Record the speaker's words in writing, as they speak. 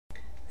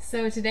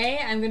So today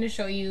I'm going to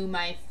show you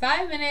my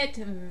 5-minute,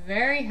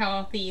 very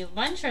healthy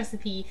lunch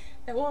recipe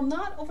that will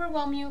not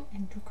overwhelm you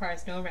and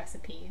requires no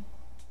recipe.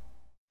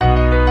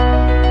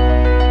 My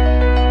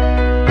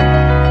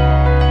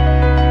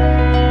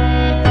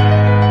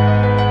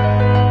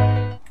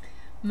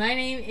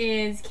name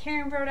is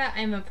Karen Broda.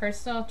 I'm a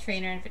personal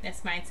trainer and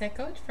fitness mindset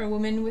coach for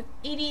women with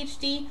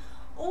ADHD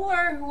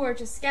or who are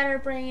just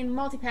scatterbrained,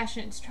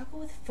 multi-passionate, struggle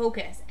with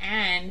focus,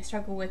 and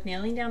struggle with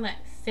nailing down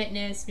that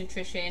fitness,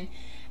 nutrition,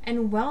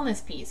 and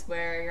wellness piece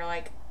where you're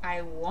like,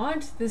 I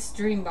want this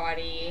dream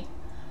body.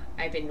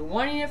 I've been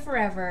wanting it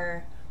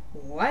forever.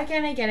 Why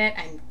can't I get it?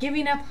 I'm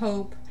giving up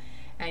hope.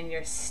 And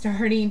you're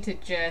starting to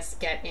just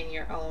get in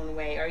your own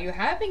way, or you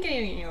have been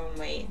getting in your own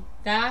way.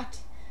 That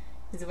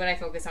is what I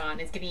focus on,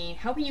 is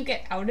helping you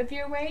get out of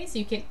your way so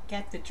you can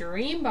get the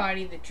dream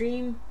body, the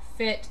dream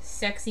fit,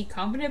 sexy,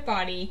 confident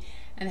body,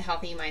 and the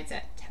healthy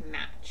mindset to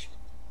match.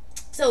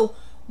 So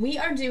we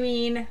are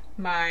doing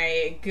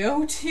my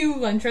go-to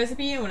lunch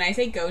recipe, and when I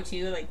say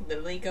go-to, like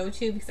literally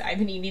go-to, because I've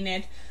been eating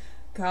it,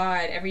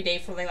 God, every day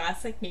for the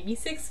last maybe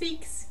 6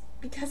 weeks,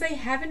 because I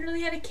haven't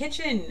really had a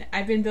kitchen.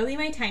 I've been building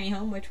my tiny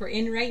home, which we're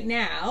in right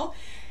now,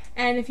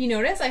 and if you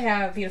notice, I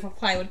have beautiful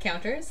plywood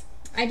counters.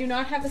 I do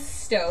not have a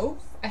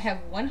stove. I have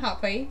one hot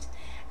plate,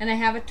 and I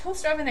have a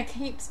toaster oven that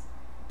keeps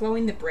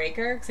blowing the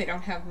breaker because I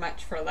don't have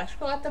much for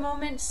electrical at the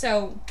moment.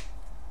 So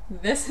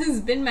this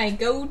has been my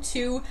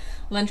go-to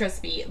lunch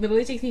recipe. It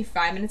literally takes me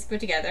 5 minutes to put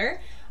together.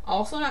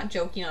 Also not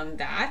joking on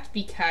that,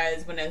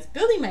 because when I was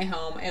building my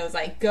home, it was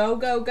like go,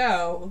 go,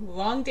 go.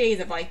 Long days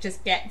of like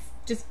just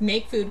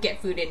make food,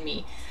 get food in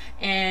me.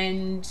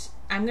 And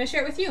I'm going to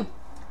share it with you.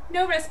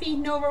 No recipe,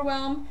 no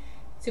overwhelm,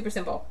 super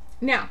simple.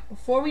 Now,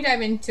 before we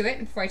dive into it,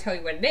 before I tell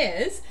you what it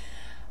is,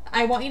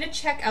 I want you to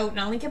check out, and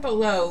I'll link it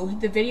below,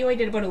 the video I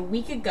did about a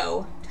week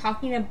ago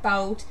talking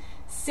about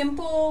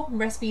simple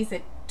recipes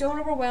that don't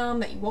overwhelm,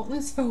 that you won't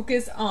lose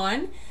focus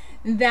on,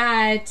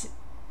 that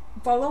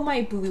follow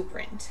my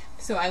blueprint.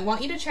 So I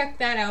want you to check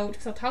that out,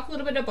 because I'll talk a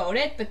little bit about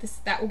it, but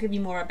that will give you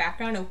more of a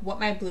background of what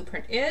my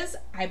blueprint is.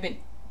 I've been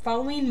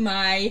following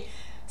my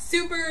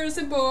super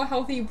simple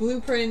healthy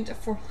blueprint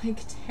for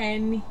like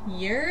 10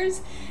 years,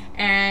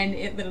 and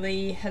it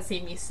literally has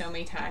saved me so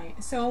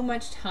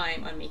much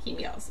time on making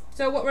meals.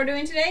 So what we're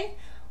doing today,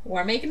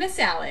 we're making a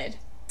salad.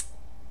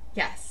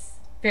 Yes,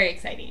 very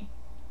exciting.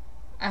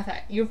 I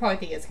thought you would probably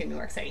think it's gonna be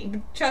more exciting,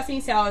 but trust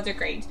me, salads are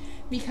great,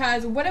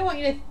 because what I want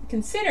you to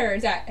consider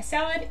is that a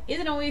salad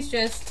isn't always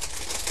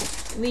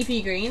just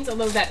leafy greens,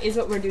 although that is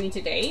what we're doing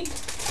today.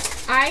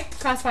 I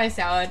classify a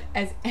salad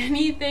as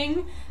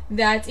anything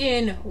that's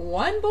in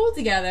one bowl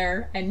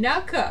together and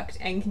not cooked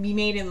and can be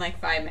made in like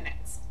 5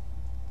 minutes.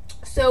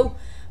 So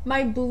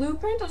my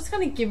blueprint, I'll just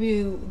kind of give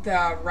you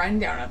the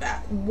rundown of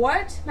that.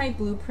 What my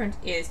blueprint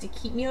is to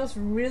keep meals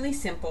really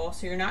simple,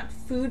 so you're not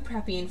food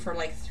prepping for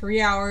like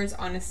 3 hours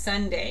on a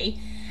Sunday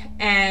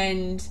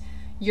and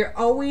you're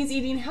always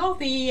eating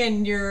healthy,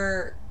 and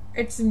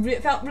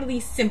it felt really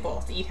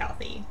simple to eat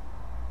healthy.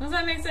 Does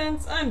that make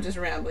sense? I'm just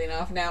rambling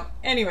off now.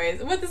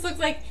 Anyways, what this looks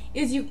like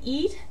is you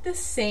eat the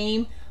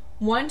same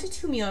 1 to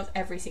 2 meals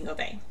every single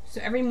day.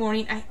 So every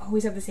morning I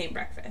always have the same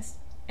breakfast,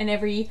 and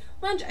every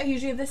lunch I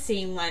usually have the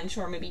same lunch,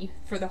 or maybe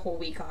for the whole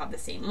week I'll have the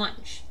same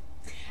lunch.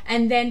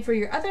 And then for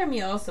your other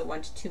meals, so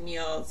 1 to 2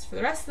 meals for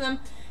the rest of them,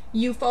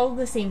 you follow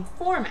the same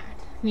format,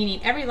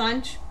 meaning every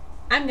lunch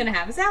I'm gonna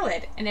have a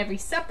salad, and every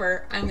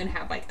supper I'm gonna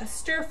have like a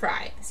stir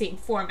fry, the same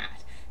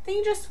format. Then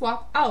you just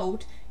swap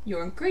out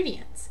your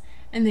ingredients,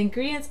 and the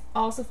ingredients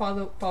also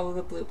follow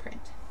the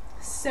blueprint.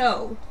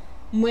 So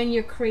when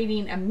you're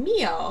creating a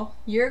meal,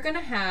 you're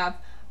gonna have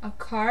a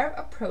carb,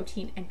 a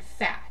protein, and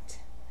fat.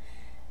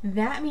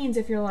 That means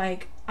if you're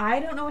like,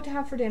 I don't know what to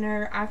have for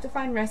dinner, I have to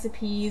find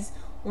recipes,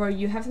 or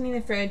you have something in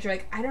the fridge, you're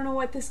like, I don't know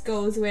what this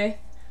goes with,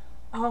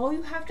 all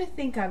you have to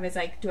think of is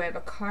like, do I have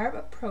a carb,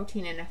 a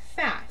protein, and a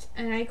fat?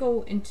 And I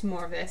go into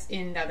more of this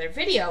in the other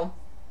video.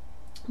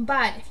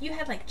 But if you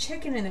had like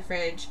chicken in the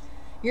fridge,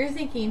 you're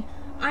thinking,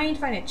 I need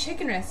to find a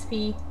chicken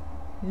recipe.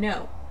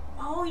 No.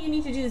 All you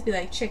need to do is be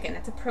like, chicken,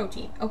 that's a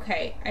protein.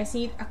 Okay, I just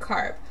need a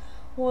carb.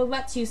 Well,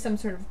 let's use some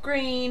sort of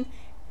grain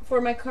for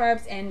my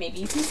carbs, and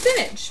maybe some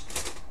spinach.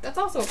 That's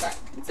also a carb.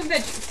 It's a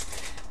veggie.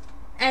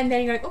 And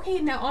then you're like, okay,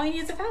 now all you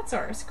need is a fat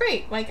source.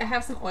 Great. Like, I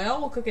have some oil.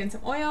 We'll cook in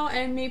some oil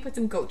and maybe put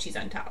some goat cheese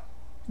on top.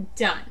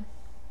 Done.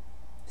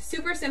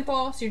 Super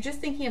simple. So you're just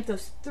thinking of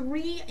those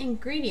 3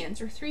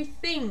 ingredients or 3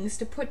 things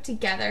to put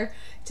together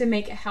to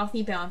make a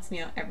healthy, balanced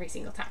meal every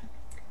single time.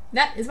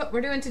 That is what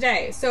we're doing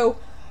today. So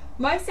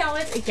my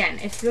salad, again,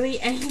 it's really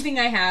anything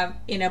I have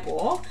in a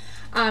bowl.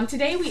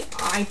 Today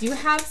I do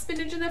have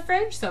spinach in the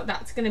fridge, so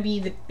that's going to be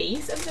the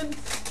base of the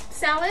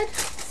salad.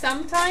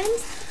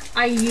 Sometimes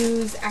I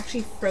use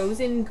actually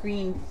frozen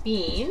green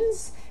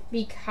beans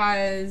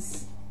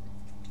because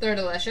they're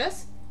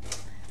delicious,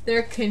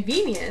 they're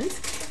convenient,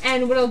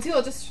 and what I'll do,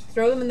 I'll just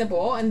throw them in the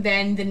bowl, and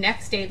then the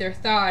next day they're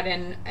thawed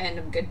and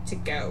I'm good to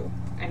go.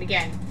 And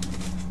again,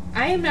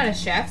 I am not a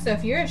chef, so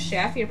if you're a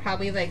chef, you're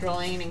probably like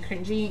rolling and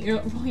cringing,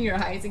 you're rolling your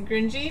eyes and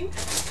cringing.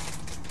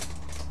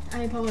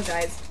 I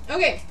apologize.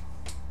 Okay,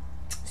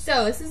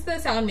 So this is the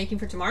salad I'm making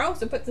for tomorrow.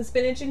 So put some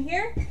spinach in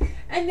here.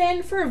 And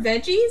then for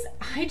veggies,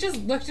 I just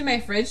looked in my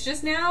fridge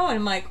just now and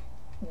I'm like,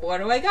 what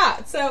do I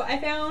got? So I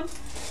found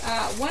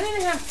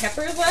 1.5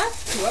 peppers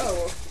left.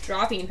 Whoa,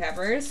 dropping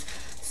peppers.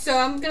 So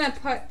I'm gonna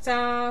put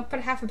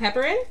a half a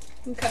pepper in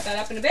and cut that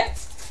up in a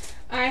bit.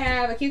 I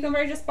have a cucumber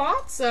I just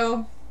bought,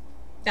 so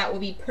that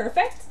will be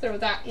perfect. Throw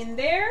that in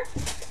there.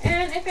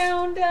 And I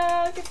found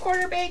like a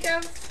quarter bag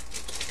of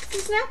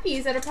some snap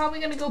peas that are probably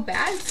gonna go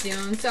bad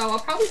soon. So I'll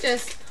probably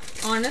just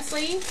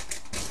honestly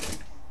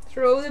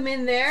throw them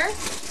in there.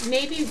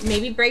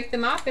 Maybe break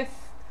them up if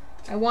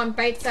I want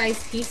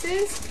bite-sized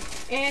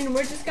pieces. And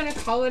we're just gonna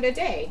call it a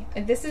day.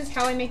 This is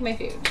how I make my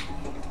food.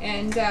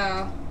 And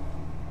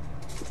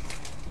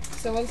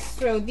so let's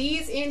throw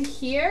these in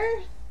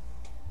here.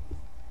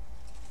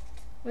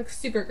 Looks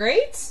super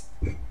great.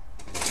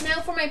 Now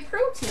for my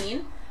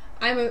protein,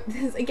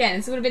 again,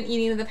 this would have been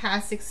eating the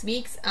past 6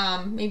 weeks.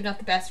 Maybe not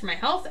the best for my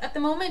health at the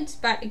moment,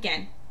 but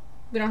again,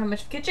 we don't have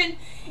much of a kitchen.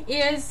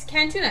 Is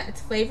canned tuna.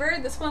 It's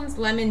flavored. This one's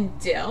lemon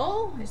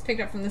dill. I just picked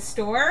it up from the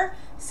store.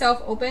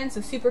 Self-open, so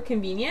super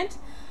convenient.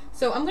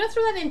 So I'm gonna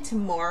throw that in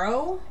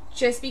tomorrow,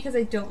 just because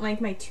I don't like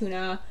my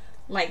tuna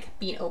like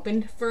being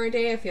opened for a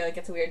day. I feel like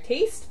it's a weird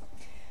taste.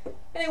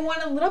 And I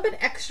want a little bit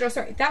extra.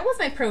 Sorry, that was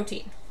my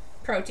protein.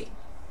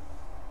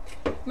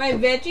 My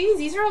veggies,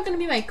 these are all going to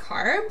be my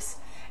carbs.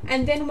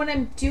 And then when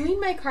I'm doing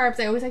my carbs,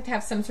 I always like to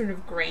have some sort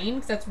of grain,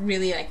 because that's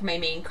really like my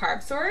main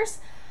carb source.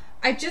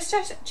 I just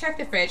checked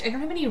the fridge. I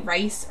don't have any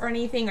rice or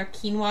anything or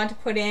quinoa to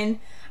put in.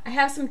 I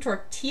have some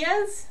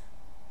tortillas,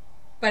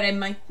 but I'm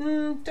like,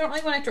 don't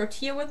really want a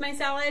tortilla with my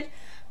salad.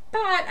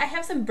 But I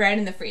have some bread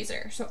in the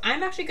freezer. So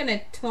I'm actually going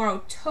to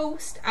tomorrow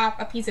toast up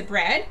a piece of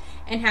bread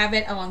and have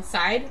it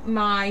alongside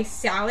my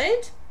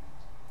salad.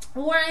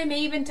 Or I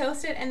may even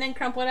toast it and then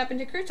crumple it up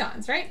into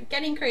croutons, right?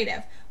 Getting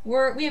creative.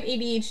 We have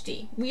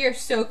ADHD. We are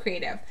so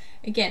creative.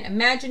 Again,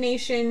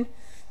 imagination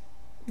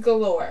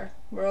galore.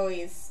 We're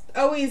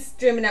always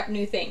dreaming up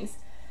new things.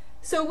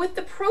 So with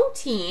the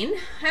protein,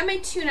 I have my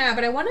tuna,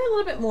 but I wanted a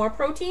little bit more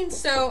protein.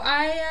 So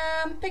I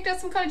picked out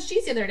some cottage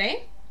cheese the other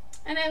day.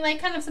 And I like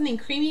kind of something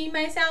creamy in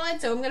my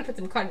salad, so I'm going to put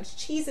some cottage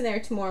cheese in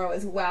there tomorrow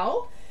as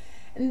well.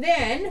 And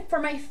then for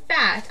my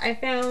fat, I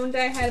found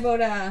I had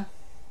about a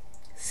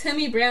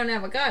semi-brown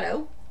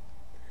avocado.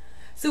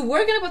 So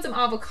we're going to put some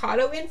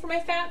avocado in for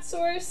my fat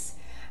source.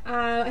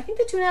 I think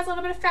the tuna has a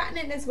little bit of fat in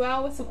it as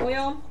well with some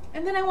oil.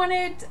 And then I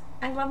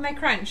love my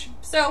crunch.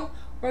 So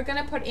we're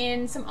going to put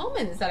in some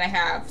almonds that I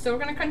have. So we're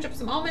going to crunch up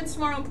some almonds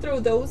tomorrow and throw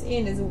those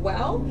in as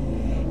well.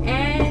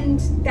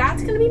 And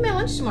that's going to be my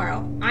lunch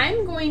tomorrow.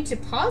 I'm going to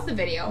pause the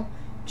video,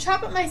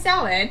 chop up my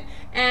salad,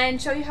 and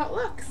show you how it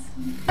looks.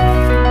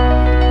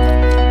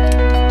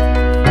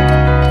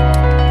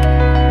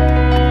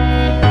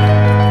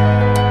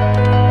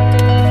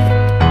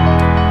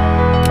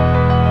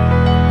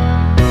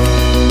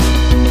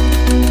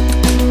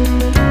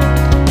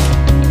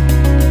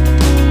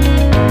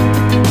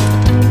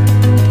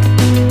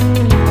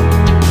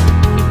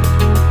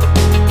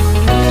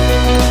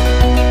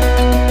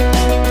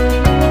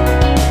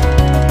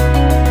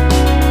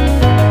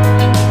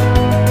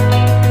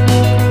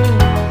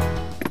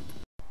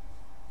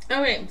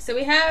 So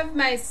we have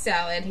my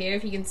salad here,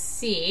 if you can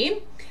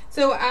see.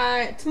 So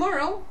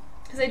tomorrow,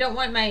 because I don't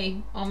want my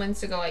almonds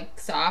to go like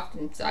soft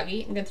and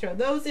soggy, I'm going to throw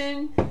those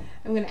in.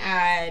 I'm going to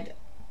add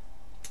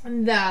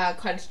the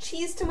cottage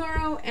cheese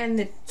tomorrow and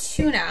the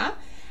tuna.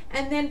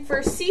 And then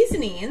for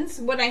seasonings,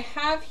 what I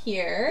have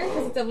here,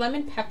 because it's a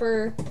lemon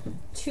pepper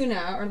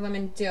tuna or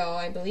lemon dill,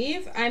 I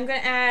believe, I'm going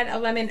to add a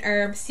lemon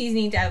herb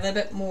seasoning to add a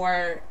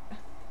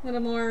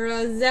little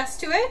more zest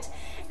to it.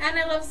 And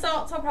I love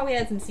salt, so I'll probably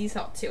add some sea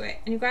salt to it.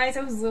 And you guys,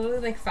 it was literally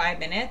like 5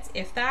 minutes,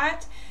 if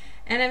that.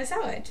 And I have a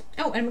salad.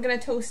 Oh, and I'm going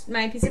to toast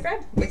my piece of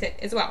bread with it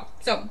as well.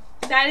 So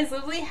that is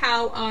literally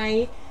how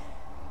I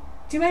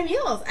do my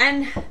meals.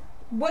 And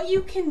what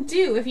you can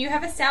do if you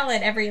have a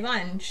salad every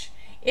lunch,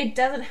 it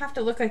doesn't have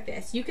to look like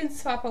this. You can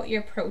swap out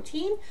your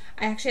protein.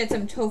 I actually had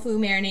some tofu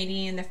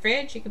marinating in the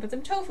fridge. You can put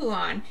some tofu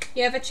on.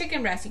 You have a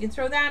chicken breast, you can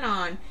throw that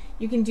on.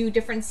 You can do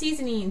different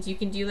seasonings. You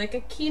can do like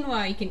a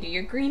quinoa. You can do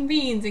your green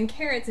beans and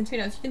carrots and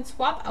tomatoes. You can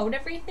swap out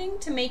everything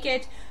to make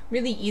it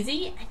really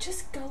easy and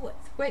just go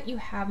with what you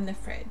have in the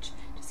fridge.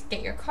 Just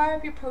get your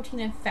carb, your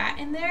protein, and fat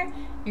in there.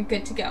 You're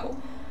good to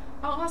go.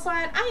 I'll also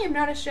add, I am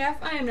not a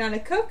chef. I am not a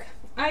cook.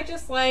 I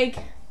just like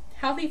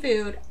healthy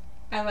food.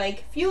 I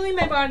like fueling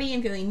my body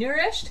and feeling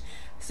nourished.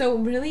 So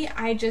really,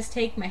 I just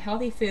take my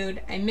healthy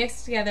food, I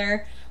mix it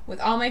together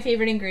with all my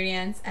favorite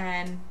ingredients,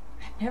 and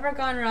I've never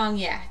gone wrong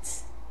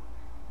yet.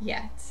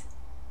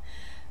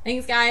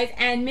 Thanks guys,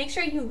 and make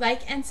sure you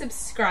like and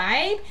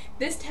subscribe.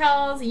 This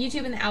tells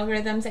YouTube and the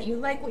algorithms that you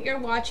like what you're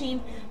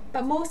watching,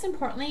 but most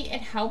importantly,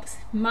 it helps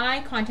my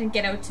content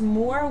get out to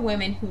more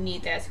women who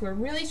need this, who are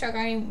really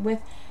struggling with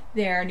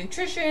their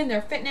nutrition,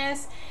 their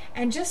fitness,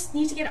 and just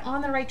need to get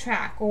on the right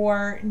track,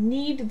 or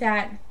need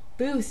that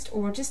boost,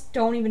 or just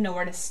don't even know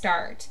where to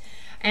start.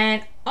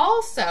 And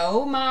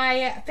also,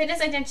 my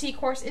fitness identity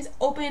course is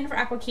open for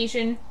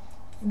application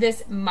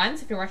this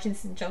month. If you're watching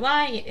this in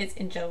July, it is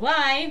in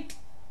July.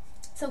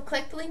 So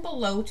click the link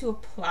below to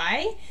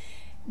apply,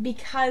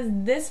 because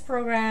this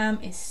program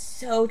is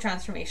so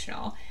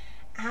transformational.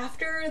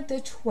 After the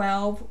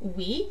 12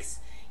 weeks,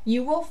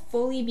 you will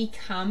fully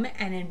become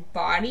and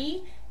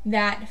embody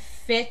that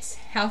fit,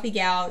 healthy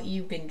gal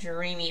you've been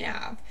dreaming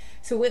of.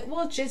 So it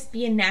will just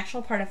be a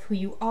natural part of who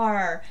you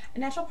are, a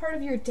natural part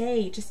of your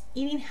day. Just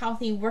eating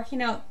healthy,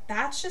 working out,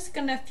 that's just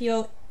gonna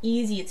feel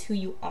easy. It's who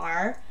you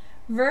are,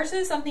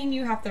 versus something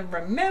you have to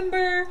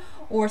remember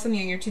or something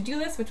on your to-do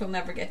list which will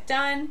never get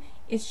done.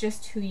 It's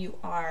just who you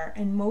are.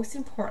 And most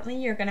importantly,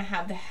 you're gonna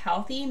have the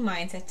healthy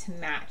mindset to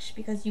match,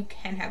 because you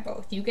can have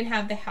both. You can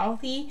have the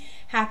healthy,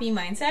 happy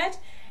mindset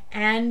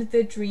and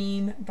the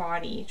dream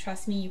body.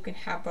 Trust me, you can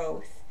have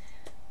both.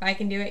 If I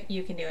can do it,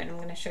 you can do it. And I'm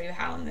going to show you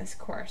how in this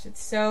course.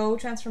 It's so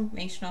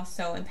transformational,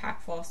 so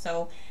impactful.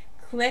 So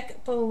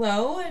click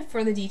below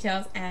for the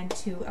details and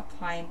to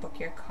apply and book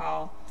your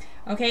call.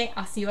 Okay,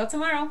 I'll see you all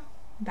tomorrow.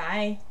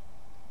 Bye.